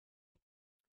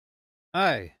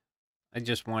Hi, I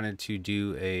just wanted to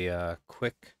do a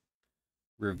quick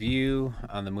review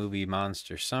on the movie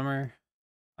Monster Summer.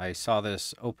 I saw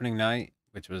this opening night,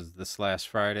 which was this last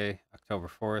Friday, October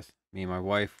 4th. Me and my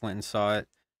wife went and saw it,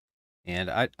 and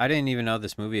I didn't even know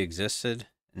this movie existed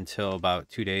until about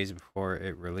 2 days before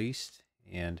it released.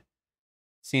 And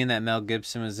seeing that Mel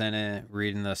Gibson was in it,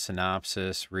 reading the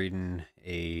synopsis, reading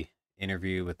a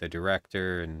interview with the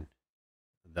director, and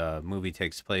the movie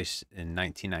takes place in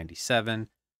 1997.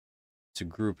 It's a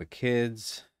group of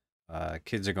kids.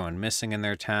 Kids are going missing in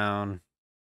their town.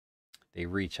 They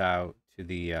reach out to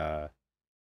the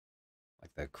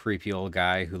like the creepy old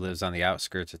guy who lives on the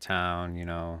outskirts of town.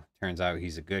 Turns out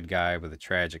he's a good guy with a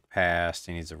tragic past,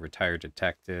 and he's a retired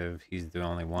detective. He's the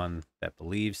only one that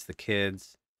believes the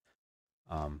kids.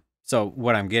 So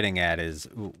what I'm getting at is,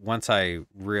 once I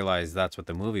realized that's what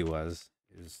the movie was,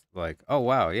 is like, oh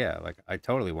wow, yeah, like I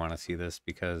totally want to see this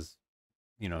because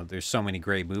there's so many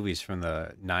great movies from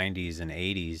the 90s and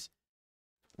 80s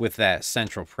with that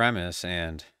central premise,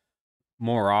 and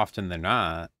more often than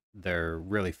not they're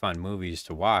really fun movies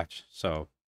to watch. So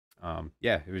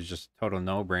yeah, it was just total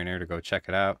no-brainer to go check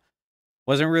it out.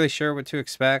 Wasn't really sure what to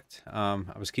expect. I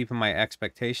was keeping my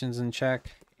expectations in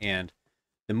check, and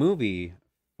the movie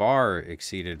far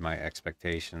exceeded my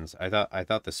expectations. I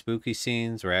thought the spooky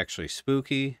scenes were actually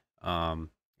spooky.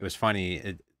 It was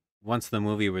funny. Once the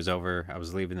movie was over, I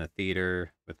was leaving the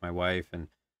theater with my wife and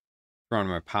throwing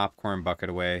my popcorn bucket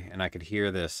away, and I could hear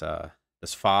this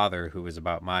father who was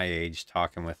about my age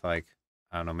talking with, like,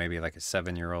 I don't know, maybe like a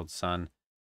 7-year-old son.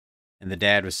 And the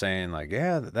dad was saying, like,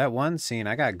 yeah, that one scene,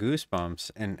 I got goosebumps,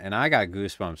 and I got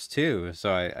goosebumps too.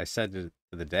 So I said to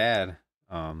the dad,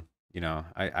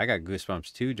 I got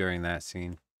goosebumps too during that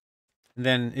scene. And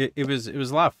then it was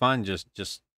a lot of fun, just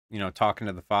talking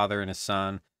to the father and his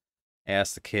son.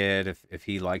 Asked the kid if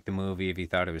he liked the movie, if he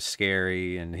thought it was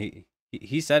scary, and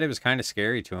he said it was kind of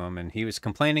scary to him, and he was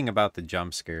complaining about the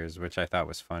jump scares, which I thought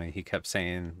was funny. He kept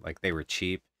saying like they were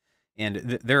cheap,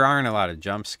 and there aren't a lot of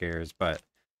jump scares, but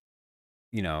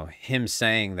him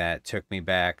saying that took me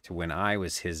back to when I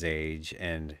was his age.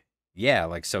 And yeah,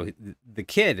 like, so the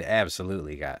kid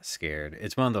absolutely got scared.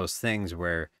 It's one of those things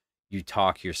where you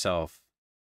talk yourself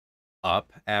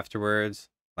up afterwards,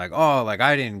 like, oh, like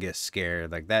I didn't get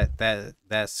scared, like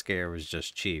that scare was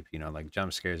just cheap, like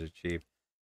jump scares are cheap.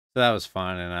 So that was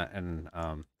fun. And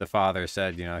the father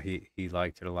said, he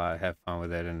liked it a lot, have fun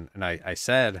with it. And I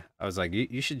said, I was like,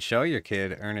 you should show your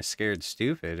kid Ernest Scared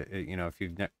Stupid,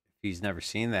 if he's never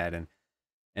seen that. And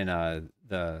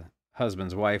the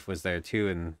husband's wife was there too,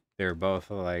 and they were both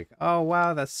like, oh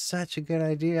wow, that's such a good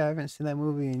idea, I haven't seen that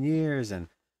movie in years. And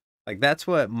like, that's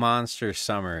what Monster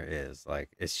Summer is. Like,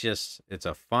 it's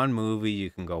a fun movie you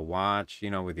can go watch,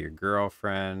 with your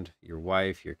girlfriend, your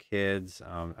wife, your kids.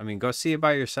 I mean, go see it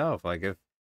by yourself. Like,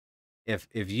 if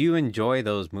you enjoy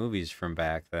those movies from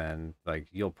back then, like,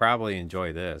 you'll probably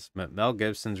enjoy this. Mel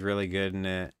Gibson's really good in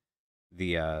it.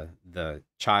 The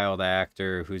child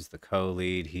actor who's the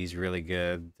co-lead, he's really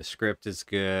good. The script is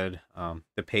good.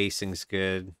 The pacing's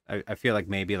good. I feel like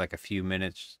maybe like a few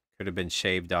minutes could have been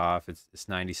shaved off. It's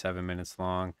 97 minutes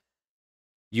long.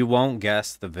 You won't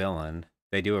guess the villain.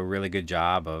 They do a really good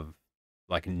job of,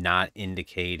 like, not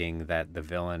indicating that the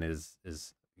villain is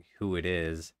who it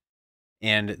is.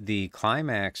 And the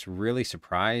climax really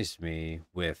surprised me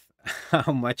with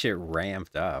how much it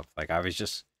ramped up. Like, I was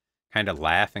just kind of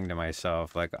laughing to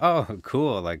myself, like, oh,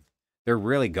 cool. Like, they're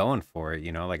really going for it,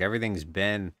 like everything's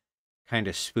been kind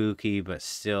of spooky, but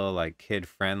still like kid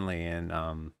friendly.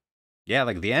 And yeah,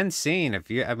 like the end scene, if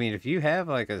you have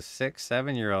like a 6,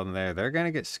 7-year-old in there, they're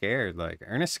gonna get scared. Like,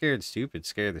 Ernest Scared Stupid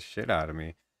scared the shit out of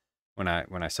me when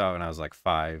I saw it when I was like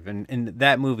 5. And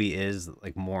that movie is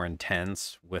like more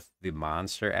intense with the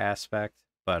monster aspect,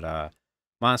 but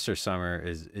Monster Summer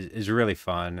is really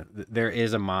fun. There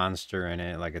is a monster in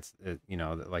it, like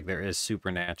like there is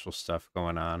supernatural stuff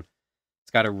going on.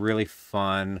 It's got a really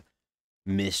fun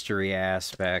mystery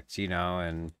aspect,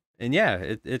 and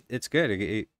yeah, it's good.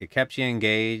 It kept you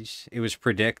engaged. It was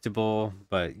predictable,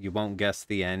 but you won't guess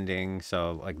the ending.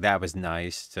 So like that was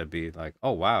nice to be like,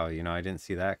 oh wow, I didn't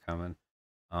see that coming.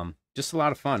 Just a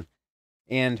lot of fun.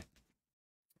 And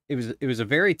it was a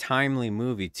very timely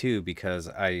movie too, because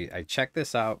I checked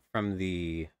this out from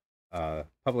the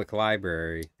public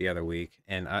library the other week,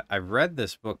 and I've read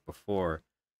this book before,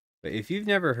 but if you've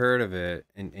never heard of it,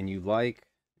 and you like,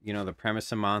 the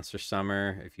premise of Monster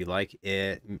Summer, if you like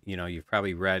it, you've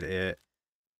probably read it.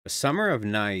 The Summer of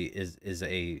Night is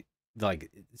a, like,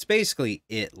 it's basically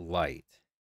It Light.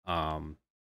 Um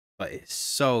but it's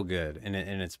so good, and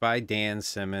it's by Dan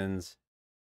Simmons.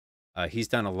 He's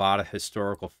done a lot of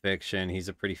historical fiction. He's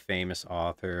a pretty famous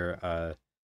author.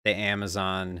 The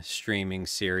Amazon streaming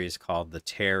series called The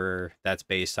Terror, that's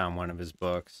based on one of his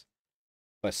books.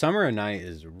 But Summer of Night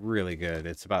is really good.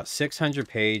 It's about 600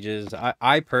 pages.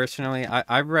 I personally,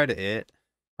 I've read it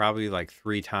probably like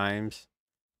 3 times.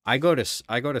 I go to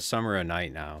Summer of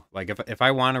Night now. Like if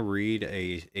I want to read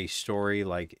a story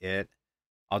like it,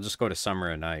 I'll just go to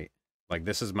Summer of Night. Like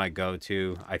this is my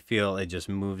go-to. I feel it just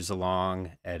moves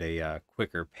along at a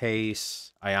quicker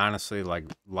pace. I honestly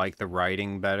like the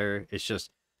writing better.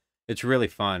 It's really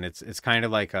fun. It's kind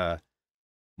of like a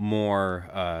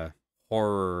more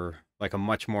horror, like a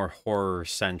much more horror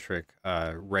centric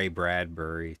Ray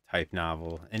Bradbury type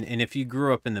novel. And if you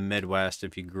grew up in the Midwest,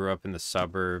 if you grew up in the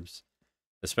suburbs,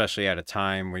 especially at a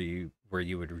time where you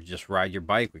would just ride your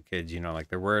bike with kids, like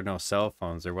there were no cell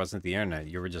phones, there wasn't the internet.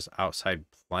 You were just outside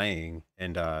playing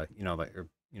and like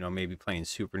maybe playing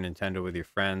Super Nintendo with your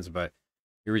friends, but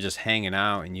you were just hanging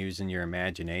out and using your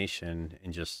imagination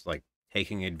and just like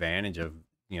taking advantage of,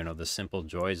 the simple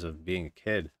joys of being a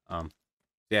kid.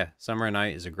 Yeah, Summer and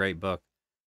Night is a great book.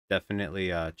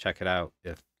 Definitely check it out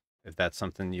if that's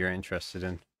something you're interested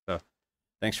in. So,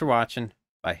 thanks for watching.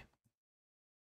 Bye.